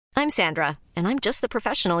I'm Sandra, and I'm just the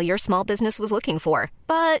professional your small business was looking for.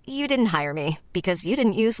 But you didn't hire me because you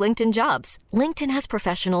didn't use LinkedIn Jobs. LinkedIn has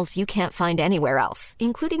professionals you can't find anywhere else,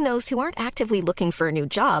 including those who aren't actively looking for a new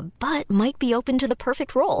job, but might be open to the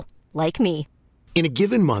perfect role, like me. In a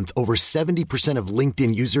given month, over 70% of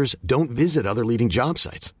LinkedIn users don't visit other leading job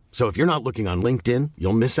sites. So if you're not looking on LinkedIn,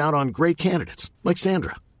 you'll miss out on great candidates like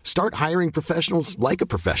Sandra. Start hiring professionals like a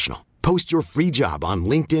professional. Post your free job on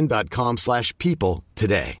linkedin.com/people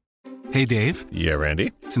today. Hey, Dave. Yeah,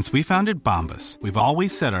 Randy. Since we founded Bombas, we've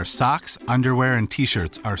always said our socks, underwear, and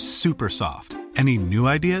T-shirts are super soft. Any new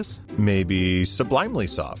ideas? Maybe sublimely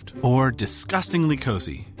soft. Or disgustingly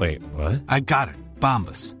cozy. Wait, what? I got it.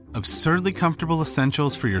 Bombas. Absurdly comfortable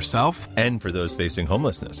essentials for yourself and for those facing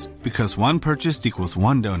homelessness. Because one purchased equals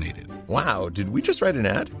one donated. Wow, did we just write an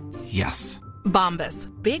ad? Yes. Bombas.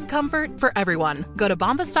 Big comfort for everyone. Go to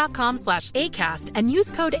bombas.com/ACAST and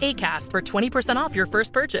use code ACAST for 20% off your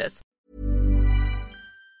first purchase.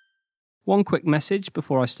 One quick message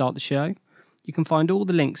before I start the show. You can find all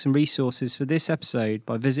the links and resources for this episode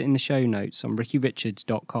by visiting the show notes on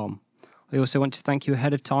rickyrichards.com. I also want to thank you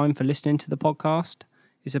ahead of time for listening to the podcast.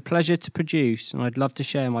 It's a pleasure to produce, and I'd love to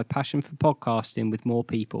share my passion for podcasting with more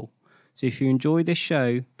people. So if you enjoy this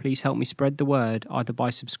show, please help me spread the word either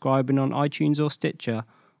by subscribing on iTunes or Stitcher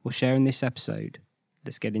or sharing this episode.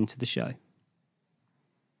 Let's get into the show.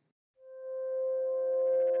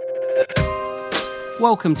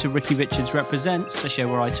 Welcome to Ricky Richards Represents, the show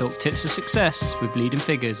where I talk tips for success with leading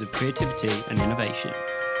figures of creativity and innovation.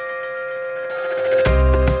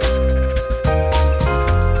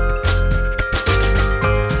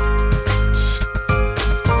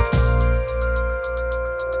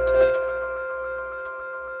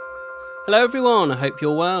 Hello everyone, I hope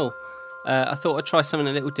you're well. I thought I'd try something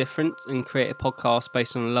a little different and create a podcast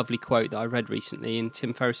based on a lovely quote that I read recently in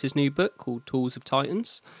Tim Ferriss's new book called Tools of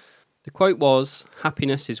Titans. The quote was,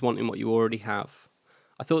 "Happiness is wanting what you already have."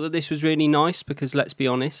 I thought that this was really nice because, let's be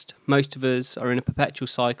honest, most of us are in a perpetual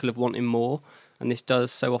cycle of wanting more, and this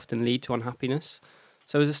does so often lead to unhappiness.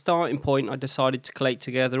 So as a starting point, I decided to collate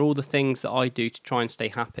together all the things that I do to try and stay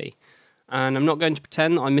happy. And I'm not going to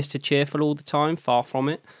pretend that I'm Mr. Cheerful all the time, far from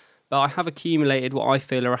it. But I have accumulated what I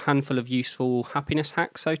feel are a handful of useful happiness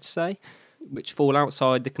hacks, so to say, which fall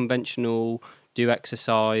outside the conventional do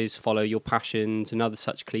exercise, follow your passions, and other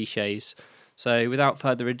such cliches. So without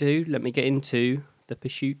further ado, let me get into the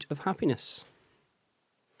pursuit of happiness.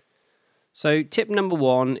 So tip number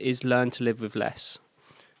 1 is learn to live with less.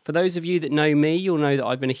 For those of you that know me, you'll know that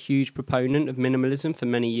I've been a huge proponent of minimalism for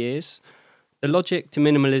many years. The logic to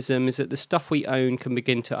minimalism is that the stuff we own can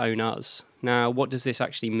begin to own us. Now, what does this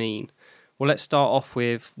actually mean? Well, let's start off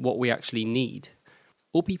with what we actually need.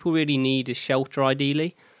 All people really need is shelter,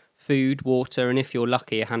 ideally, food, water, and if you're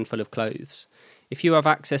lucky, a handful of clothes. If you have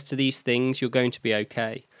access to these things, you're going to be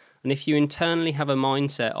okay. And if you internally have a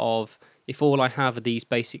mindset of, if all I have are these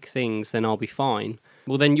basic things, then I'll be fine,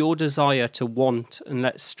 well then your desire to want, and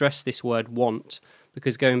let's stress this word want,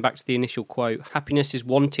 because going back to the initial quote, happiness is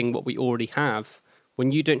wanting what we already have.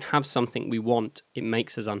 When you don't have something we want, it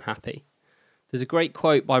makes us unhappy. There's a great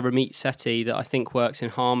quote by Ramit Sethi that I think works in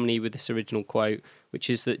harmony with this original quote,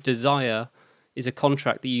 which is that desire is a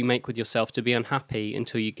contract that you make with yourself to be unhappy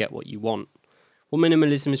until you get what you want. What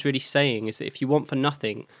minimalism is really saying is that if you want for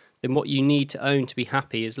nothing, then what you need to own to be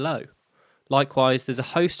happy is low. Likewise, there's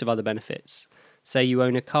a host of other benefits. Say you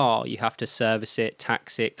own a car, you have to service it,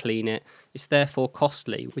 tax it, clean it. It's therefore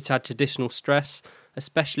costly, which adds additional stress,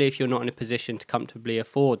 especially if you're not in a position to comfortably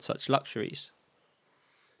afford such luxuries.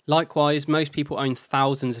 Likewise, most people own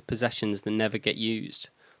thousands of possessions that never get used.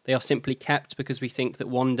 They are simply kept because we think that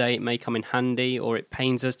one day it may come in handy, or it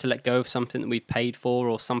pains us to let go of something that we've paid for,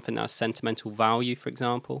 or something that has sentimental value, for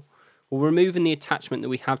example. Well, removing the attachment that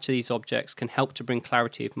we have to these objects can help to bring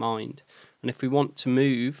clarity of mind. And if we want to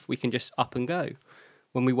move, we can just up and go.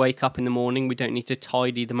 When we wake up in the morning, we don't need to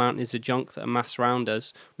tidy the mountains of junk that amass around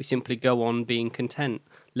us. We simply go on being content,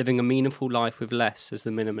 living a meaningful life with less, as the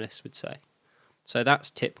minimalists would say. So that's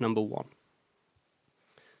tip number 1.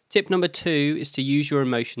 Tip number 2 is to use your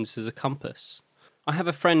emotions as a compass. I have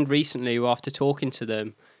a friend recently who, after talking to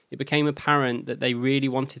them, it became apparent that they really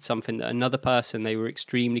wanted something that another person they were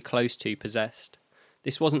extremely close to possessed.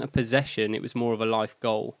 This wasn't a possession, it was more of a life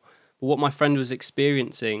goal. But what my friend was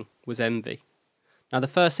experiencing was envy. Now, the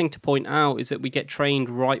first thing to point out is that we get trained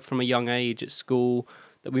right from a young age at school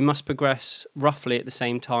that we must progress roughly at the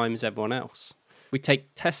same time as everyone else. We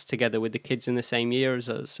take tests together with the kids in the same year as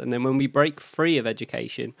us, and then when we break free of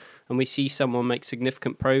education and we see someone make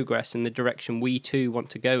significant progress in the direction we too want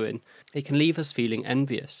to go in, it can leave us feeling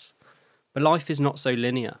envious. But life is not so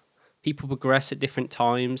linear. People progress at different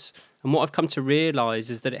times, and what I've come to realise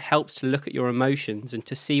is that it helps to look at your emotions and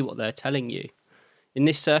to see what they're telling you. In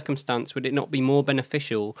this circumstance, would it not be more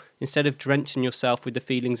beneficial, instead of drenching yourself with the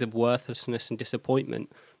feelings of worthlessness and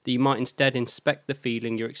disappointment, that you might instead inspect the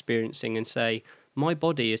feeling you're experiencing and say, my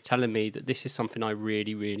body is telling me that this is something I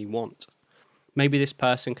really, really want. Maybe this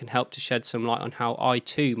person can help to shed some light on how I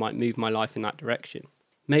too might move my life in that direction.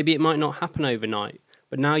 Maybe it might not happen overnight,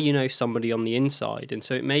 but now you know somebody on the inside, and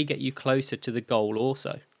so it may get you closer to the goal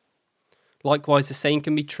also. Likewise, the same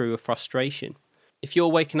can be true of frustration. If you're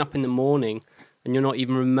waking up in the morning and you're not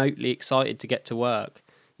even remotely excited to get to work,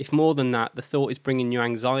 if more than that, the thought is bringing you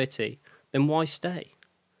anxiety, then why stay?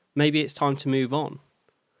 Maybe it's time to move on.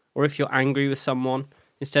 Or if you're angry with someone,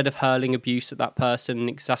 instead of hurling abuse at that person and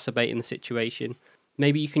exacerbating the situation,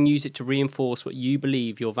 maybe you can use it to reinforce what you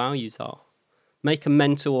believe your values are. Make a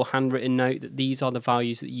mental or handwritten note that these are the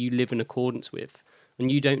values that you live in accordance with,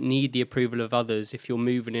 and you don't need the approval of others if you're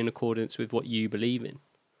moving in accordance with what you believe in.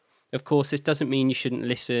 Of course, this doesn't mean you shouldn't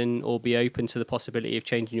listen or be open to the possibility of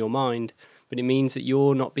changing your mind, but it means that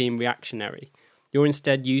you're not being reactionary. You're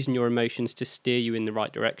instead using your emotions to steer you in the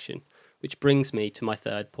right direction, which brings me to my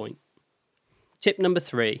third point. Tip number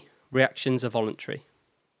 3, reactions are voluntary.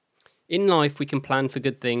 In life, we can plan for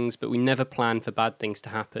good things, but we never plan for bad things to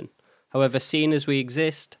happen. However, seeing as we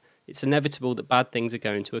exist, it's inevitable that bad things are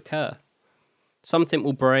going to occur. Something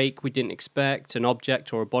will break we didn't expect, an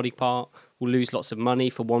object or a body part. We'll lose lots of money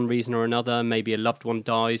for one reason or another. Maybe a loved one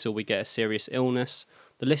dies or we get a serious illness.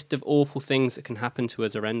 The list of awful things that can happen to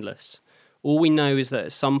us are endless. All we know is that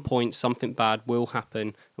at some point something bad will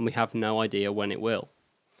happen and we have no idea when it will.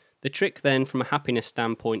 The trick then from a happiness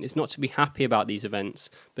standpoint is not to be happy about these events,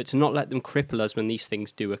 but to not let them cripple us when these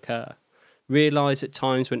things do occur. Realise at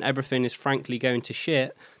times when everything is frankly going to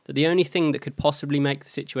shit that the only thing that could possibly make the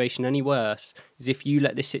situation any worse is if you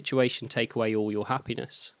let this situation take away all your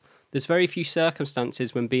happiness. There's very few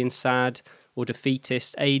circumstances when being sad or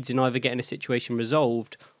defeatist aids in either getting a situation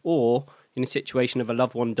resolved or, in a situation of a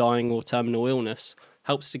loved one dying or terminal illness,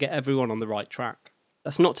 helps to get everyone on the right track.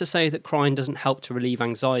 That's not to say that crying doesn't help to relieve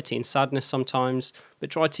anxiety and sadness sometimes, but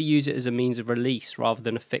try to use it as a means of release rather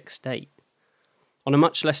than a fixed state. On a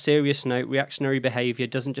much less serious note, reactionary behaviour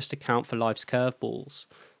doesn't just account for life's curveballs.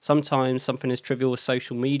 Sometimes something as trivial as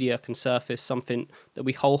social media can surface something that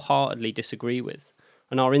we wholeheartedly disagree with,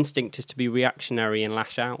 and our instinct is to be reactionary and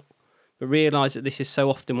lash out. But realise that this is so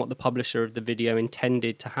often what the publisher of the video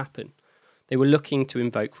intended to happen. They were looking to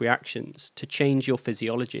invoke reactions, to change your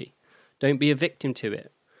physiology. Don't be a victim to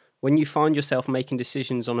it. When you find yourself making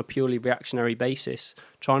decisions on a purely reactionary basis,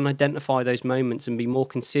 try and identify those moments and be more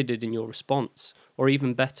considered in your response, or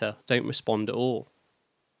even better, don't respond at all.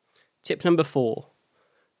 Tip number 4.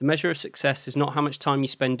 The measure of success is not how much time you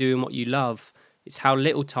spend doing what you love, it's how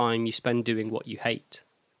little time you spend doing what you hate.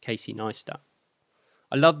 Casey Neistat.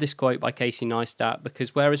 I love this quote by Casey Neistat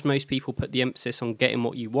because whereas most people put the emphasis on getting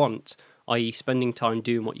what you want, i.e. spending time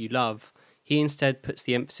doing what you love, he instead puts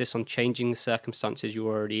the emphasis on changing the circumstances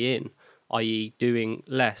you're already in, i.e. doing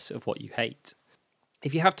less of what you hate.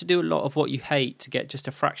 If you have to do a lot of what you hate to get just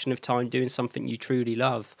a fraction of time doing something you truly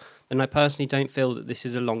love, then I personally don't feel that this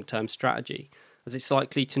is a long-term strategy, as it's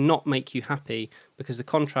likely to not make you happy because the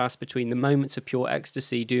contrast between the moments of pure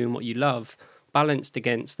ecstasy doing what you love, balanced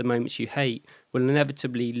against the moments you hate, will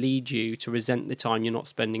inevitably lead you to resent the time you're not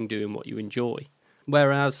spending doing what you enjoy.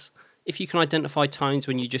 Whereas, if you can identify times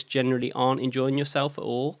when you just generally aren't enjoying yourself at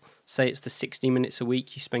all, say it's the 60 minutes a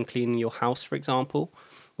week you spend cleaning your house, for example,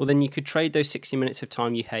 well then you could trade those 60 minutes of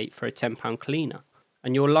time you hate for a £10 cleaner,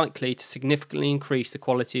 and you're likely to significantly increase the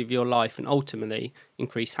quality of your life and ultimately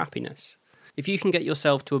increase happiness. If you can get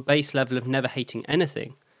yourself to a base level of never hating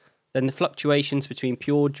anything, then the fluctuations between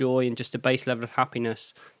pure joy and just a base level of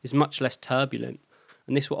happiness is much less turbulent,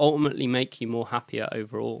 and this will ultimately make you more happier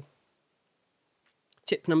overall.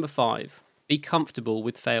 Tip number 5. Be comfortable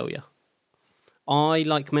with failure. I,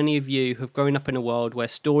 like many of you, have grown up in a world where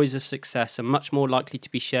stories of success are much more likely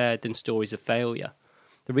to be shared than stories of failure.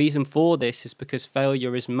 The reason for this is because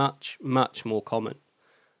failure is much, much more common.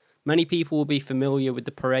 Many people will be familiar with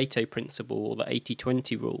the Pareto principle or the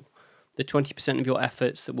 80-20 rule, the 20% of your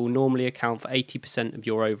efforts that will normally account for 80% of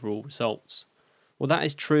your overall results. Well, that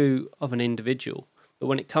is true of an individual. But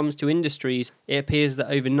when it comes to industries, it appears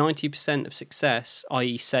that over 90% of success,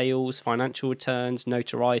 i.e. sales, financial returns,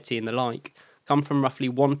 notoriety and the like, come from roughly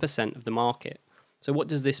 1% of the market. So what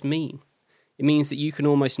does this mean? It means that you can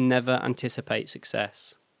almost never anticipate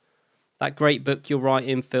success. That great book you're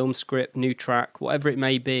writing, film script, new track, whatever it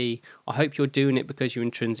may be, I hope you're doing it because you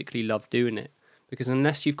intrinsically love doing it. Because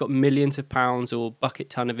unless you've got millions of pounds or bucket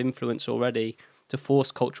ton of influence already, to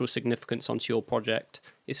force cultural significance onto your project,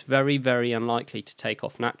 it's very, very unlikely to take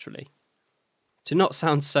off naturally. To not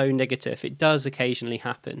sound so negative, it does occasionally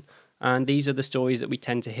happen, and these are the stories that we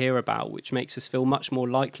tend to hear about, which makes us feel much more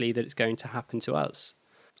likely that it's going to happen to us.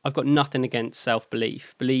 I've got nothing against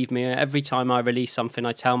self-belief. Believe me, every time I release something,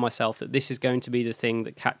 I tell myself that this is going to be the thing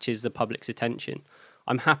that catches the public's attention.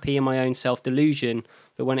 I'm happy in my own self-delusion,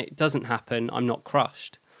 but when it doesn't happen, I'm not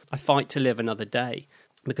crushed. I fight to live another day,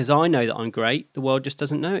 because I know that I'm great, the world just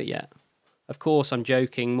doesn't know it yet. Of course, I'm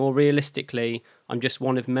joking. More realistically, I'm just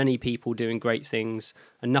one of many people doing great things,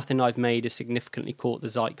 and nothing I've made has significantly caught the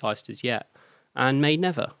zeitgeist as yet, and may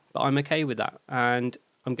never, but I'm okay with that, and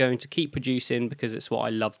I'm going to keep producing because it's what I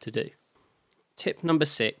love to do. Tip number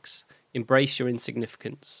 6, embrace your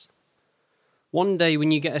insignificance. One day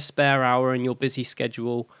when you get a spare hour in your busy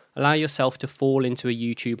schedule, allow yourself to fall into a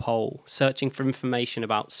YouTube hole, searching for information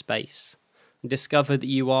about space, and discover that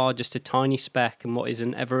you are just a tiny speck in what is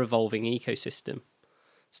an ever-evolving ecosystem.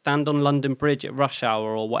 Stand on London Bridge at rush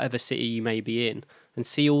hour or whatever city you may be in, and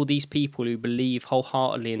see all these people who believe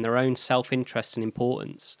wholeheartedly in their own self-interest and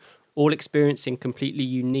importance, all experiencing completely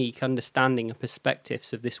unique understanding and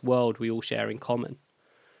perspectives of this world we all share in common.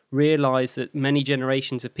 Realise that many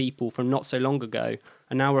generations of people from not so long ago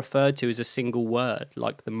are now referred to as a single word,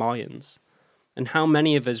 like the Mayans. And how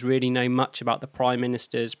many of us really know much about the prime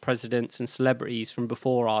ministers, presidents and celebrities from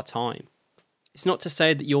before our time? It's not to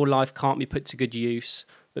say that your life can't be put to good use,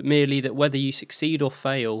 but merely that whether you succeed or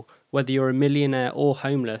fail, whether you're a millionaire or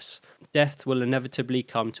homeless, death will inevitably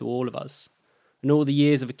come to all of us. And all the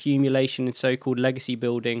years of accumulation and so-called legacy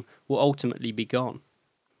building will ultimately be gone.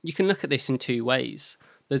 You can look at this in two ways.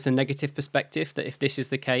 There's the negative perspective that if this is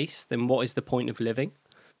the case, then what is the point of living?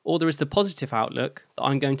 Or there is the positive outlook that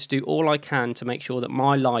I'm going to do all I can to make sure that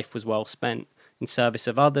my life was well spent, in service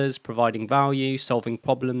of others, providing value, solving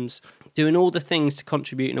problems, doing all the things to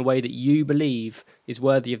contribute in a way that you believe is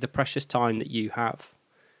worthy of the precious time that you have.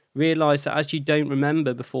 Realise that as you don't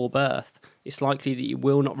remember before birth, it's likely that you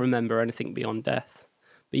will not remember anything beyond death.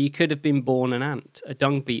 But you could have been born an ant, a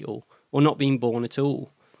dung beetle, or not been born at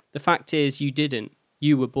all. The fact is, you didn't.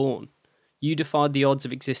 You were born. You defied the odds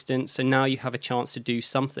of existence, and now you have a chance to do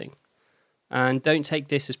something. And don't take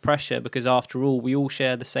this as pressure, because after all, we all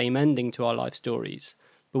share the same ending to our life stories.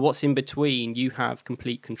 But what's in between, you have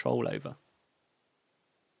complete control over.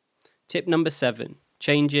 Tip number 7.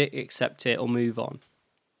 Change it, accept it, or move on.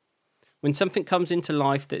 When something comes into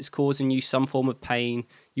life that is causing you some form of pain,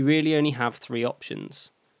 you really only have 3 options.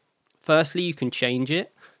 Firstly, you can change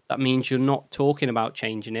it. That means you're not talking about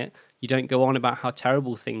changing it. You don't go on about how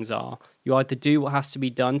terrible things are. You either do what has to be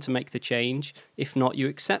done to make the change, if not, you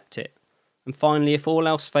accept it. And finally, if all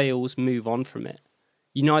else fails, move on from it.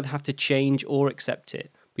 You neither have to change or accept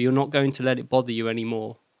it, but you're not going to let it bother you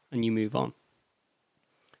anymore, and you move on.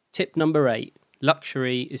 Tip number 8.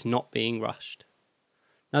 Luxury is not being rushed.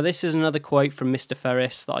 Now this is another quote from Mr.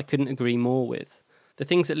 Ferris that I couldn't agree more with. The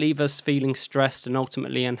things that leave us feeling stressed and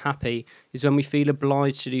ultimately unhappy is when we feel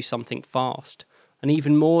obliged to do something fast, and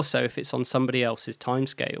even more so if it's on somebody else's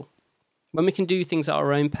timescale. When we can do things at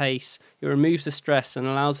our own pace, it removes the stress and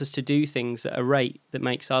allows us to do things at a rate that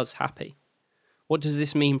makes us happy. What does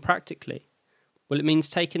this mean practically? Well, it means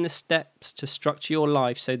taking the steps to structure your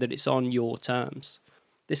life so that it's on your terms.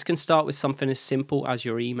 This can start with something as simple as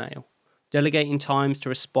your email. Delegating times to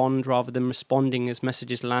respond rather than responding as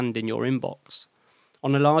messages land in your inbox.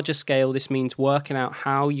 On a larger scale, this means working out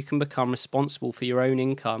how you can become responsible for your own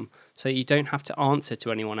income so you don't have to answer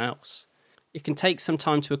to anyone else. It can take some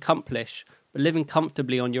time to accomplish, but living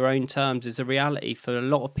comfortably on your own terms is a reality for a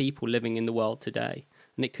lot of people living in the world today,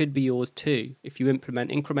 and it could be yours too if you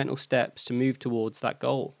implement incremental steps to move towards that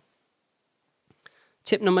goal.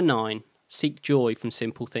 Tip number 9, seek joy from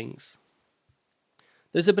simple things.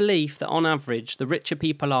 There's a belief that on average, the richer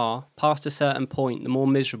people are, past a certain point, the more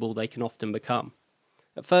miserable they can often become.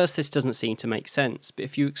 At first this doesn't seem to make sense, but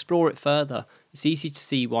if you explore it further, it's easy to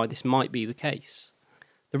see why this might be the case.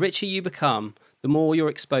 The richer you become, the more you're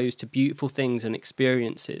exposed to beautiful things and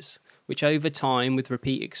experiences, which over time, with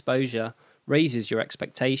repeat exposure, raises your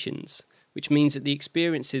expectations, which means that the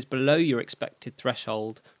experiences below your expected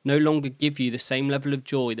threshold no longer give you the same level of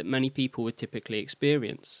joy that many people would typically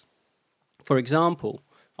experience. For example,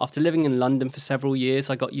 after living in London for several years,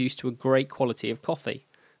 I got used to a great quality of coffee,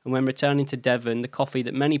 and when returning to Devon, the coffee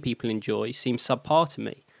that many people enjoy seemed subpar to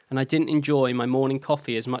me, and I didn't enjoy my morning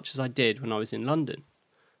coffee as much as I did when I was in London.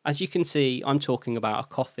 As you can see, I'm talking about a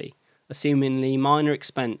coffee, a seemingly minor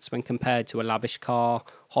expense when compared to a lavish car,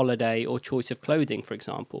 holiday, or choice of clothing, for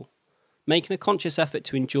example. Making a conscious effort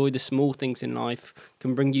to enjoy the small things in life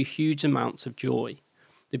can bring you huge amounts of joy.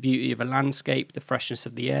 the beauty of a landscape, the freshness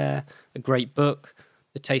of the air, a great book,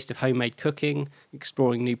 the taste of homemade cooking,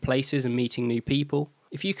 exploring new places and meeting new people.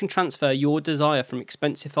 If you can transfer your desire from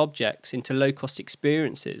expensive objects into low-cost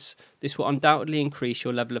experiences, this will undoubtedly increase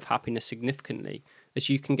your level of happiness significantly, as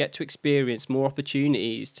you can get to experience more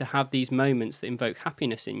opportunities to have these moments that invoke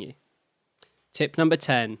happiness in you. Tip number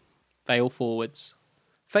 10. Fail forwards.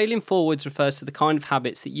 Failing forwards refers to the kind of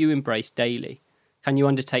habits that you embrace daily. Can you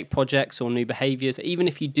undertake projects or new behaviours that, even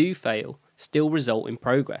if you do fail, still result in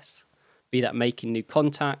progress? Be that making new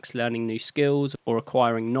contacts, learning new skills, or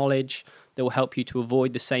acquiring knowledge that will help you to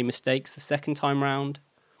avoid the same mistakes the second time round.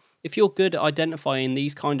 If you're good at identifying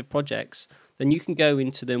these kind of projects, then you can go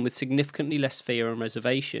into them with significantly less fear and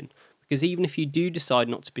reservation, because even if you do decide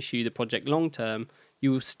not to pursue the project long term,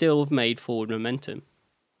 you will still have made forward momentum.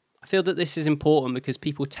 I feel that this is important because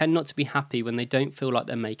people tend not to be happy when they don't feel like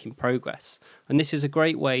they're making progress, and this is a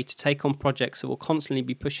great way to take on projects that will constantly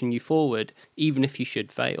be pushing you forward, even if you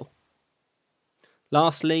should fail.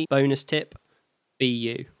 Lastly, bonus tip, be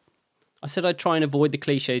you. I said I'd try and avoid the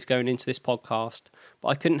cliches going into this podcast, but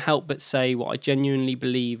I couldn't help but say what I genuinely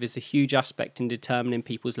believe is a huge aspect in determining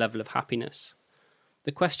people's level of happiness.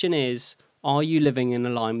 The question is, are you living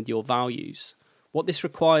in line with your values? What this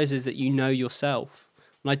requires is that you know yourself,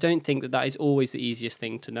 and I don't think that is always the easiest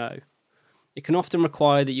thing to know. It can often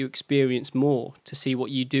require that you experience more to see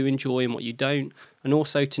what you do enjoy and what you don't, and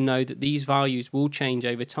also to know that these values will change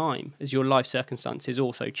over time as your life circumstances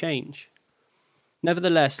also change.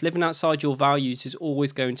 Nevertheless, living outside your values is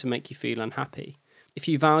always going to make you feel unhappy. If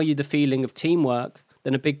you value the feeling of teamwork,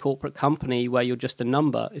 then a big corporate company where you're just a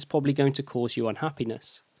number is probably going to cause you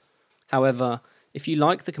unhappiness. However, if you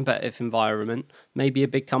like the competitive environment, maybe a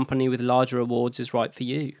big company with larger rewards is right for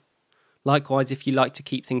you. Likewise, if you like to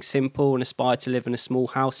keep things simple and aspire to live in a small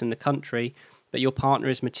house in the country, but your partner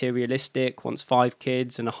is materialistic, wants 5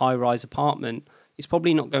 kids and a high-rise apartment, it's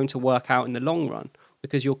probably not going to work out in the long run,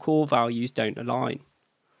 because your core values don't align.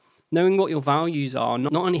 Knowing what your values are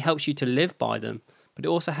not only helps you to live by them, but it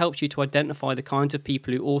also helps you to identify the kinds of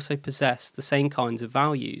people who also possess the same kinds of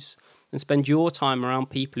values, and spend your time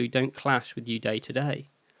around people who don't clash with you day to day.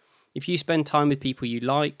 If you spend time with people you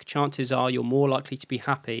like, chances are you're more likely to be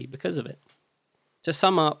happy because of it. To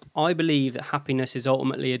sum up, I believe that happiness is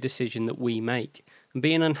ultimately a decision that we make, and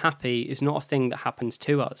being unhappy is not a thing that happens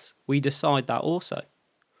to us. We decide that also.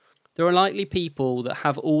 There are likely people that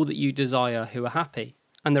have all that you desire who are happy,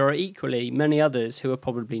 and there are equally many others who are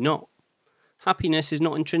probably not. Happiness is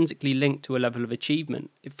not intrinsically linked to a level of achievement.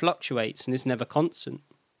 It fluctuates and is never constant.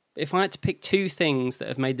 But if I had to pick 2 things that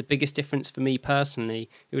have made the biggest difference for me personally,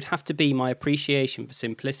 it would have to be my appreciation for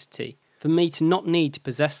simplicity. For me to not need to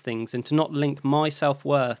possess things and to not link my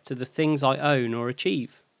self-worth to the things I own or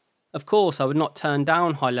achieve. Of course, I would not turn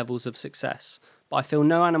down high levels of success, but I feel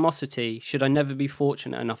no animosity should I never be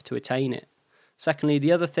fortunate enough to attain it. Secondly,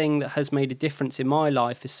 the other thing that has made a difference in my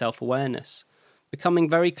life is self-awareness. Becoming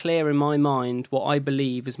very clear in my mind what I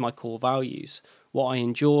believe is my core values, what I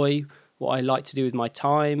enjoy, what I like to do with my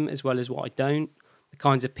time, as well as what I don't, the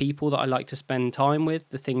kinds of people that I like to spend time with,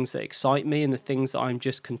 the things that excite me and the things that I'm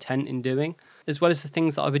just content in doing, as well as the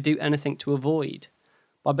things that I would do anything to avoid.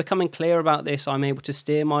 By becoming clear about this, I'm able to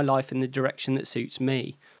steer my life in the direction that suits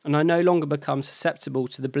me, and I no longer become susceptible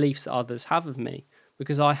to the beliefs that others have of me,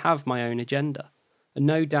 because I have my own agenda, and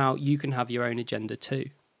no doubt you can have your own agenda too.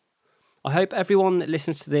 I hope everyone that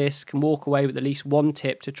listens to this can walk away with at least one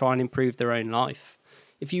tip to try and improve their own life.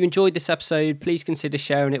 If you enjoyed this episode, please consider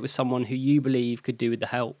sharing it with someone who you believe could do with the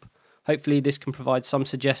help. Hopefully this can provide some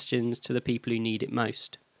suggestions to the people who need it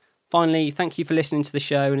most. Finally, thank you for listening to the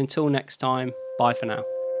show, and until next time, bye for now.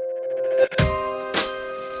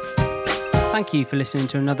 Thank you for listening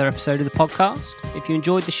to another episode of the podcast. If you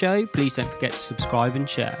enjoyed the show, please don't forget to subscribe and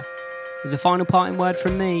share. As a final parting word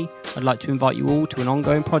from me, I'd like to invite you all to an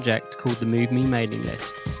ongoing project called the Move Me mailing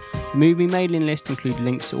list. The Move Me mailing list includes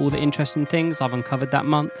links to all the interesting things I've uncovered that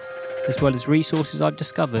month, as well as resources I've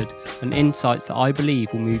discovered and insights that I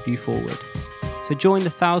believe will move you forward. So join the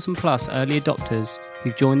 1,000+ early adopters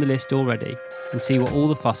who've joined the list already and see what all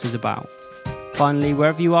the fuss is about. Finally,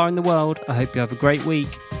 wherever you are in the world, I hope you have a great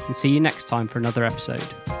week and see you next time for another episode.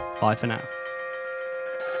 Bye for now.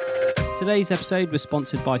 Today's episode was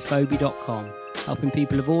sponsored by Phoebe.com, helping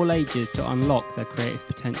people of all ages to unlock their creative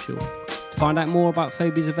potential. To find out more about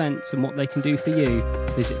Phoebe's events and what they can do for you,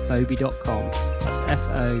 visit Phoebe.com. That's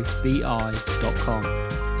Phobi.com.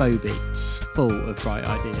 Phoebe, full of bright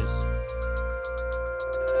ideas.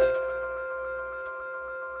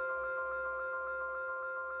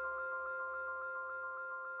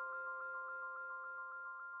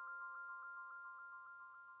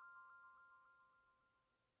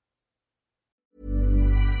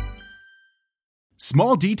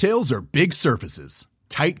 Small details are big surfaces.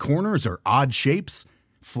 Tight corners are odd shapes.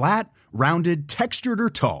 Flat, rounded, textured, or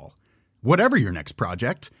tall. Whatever your next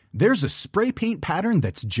project, there's a spray paint pattern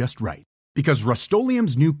that's just right. Because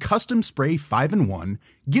Rust-Oleum's new Custom Spray 5-in-1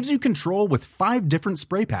 gives you control with 5 different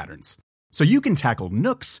spray patterns. So you can tackle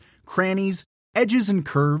nooks, crannies, edges, and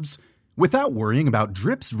curves without worrying about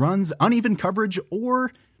drips, runs, uneven coverage,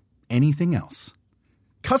 or anything else.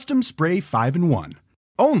 Custom Spray 5-in-1.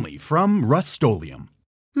 Only from Rust-Oleum.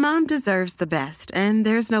 Mom deserves the best, and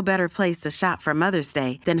there's no better place to shop for Mother's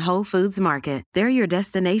Day than Whole Foods Market. They're your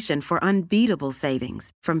destination for unbeatable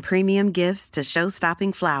savings, from premium gifts to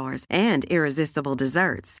show-stopping flowers and irresistible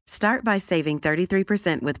desserts. Start by saving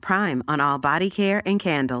 33% with Prime on all body care and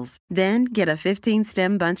candles. Then get a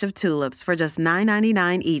 15-stem bunch of tulips for just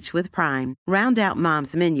 $9.99 each with Prime. Round out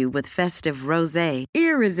Mom's menu with festive rosé,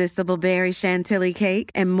 irresistible berry chantilly cake,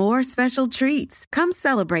 and more special treats. Come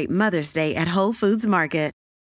celebrate Mother's Day at Whole Foods Market.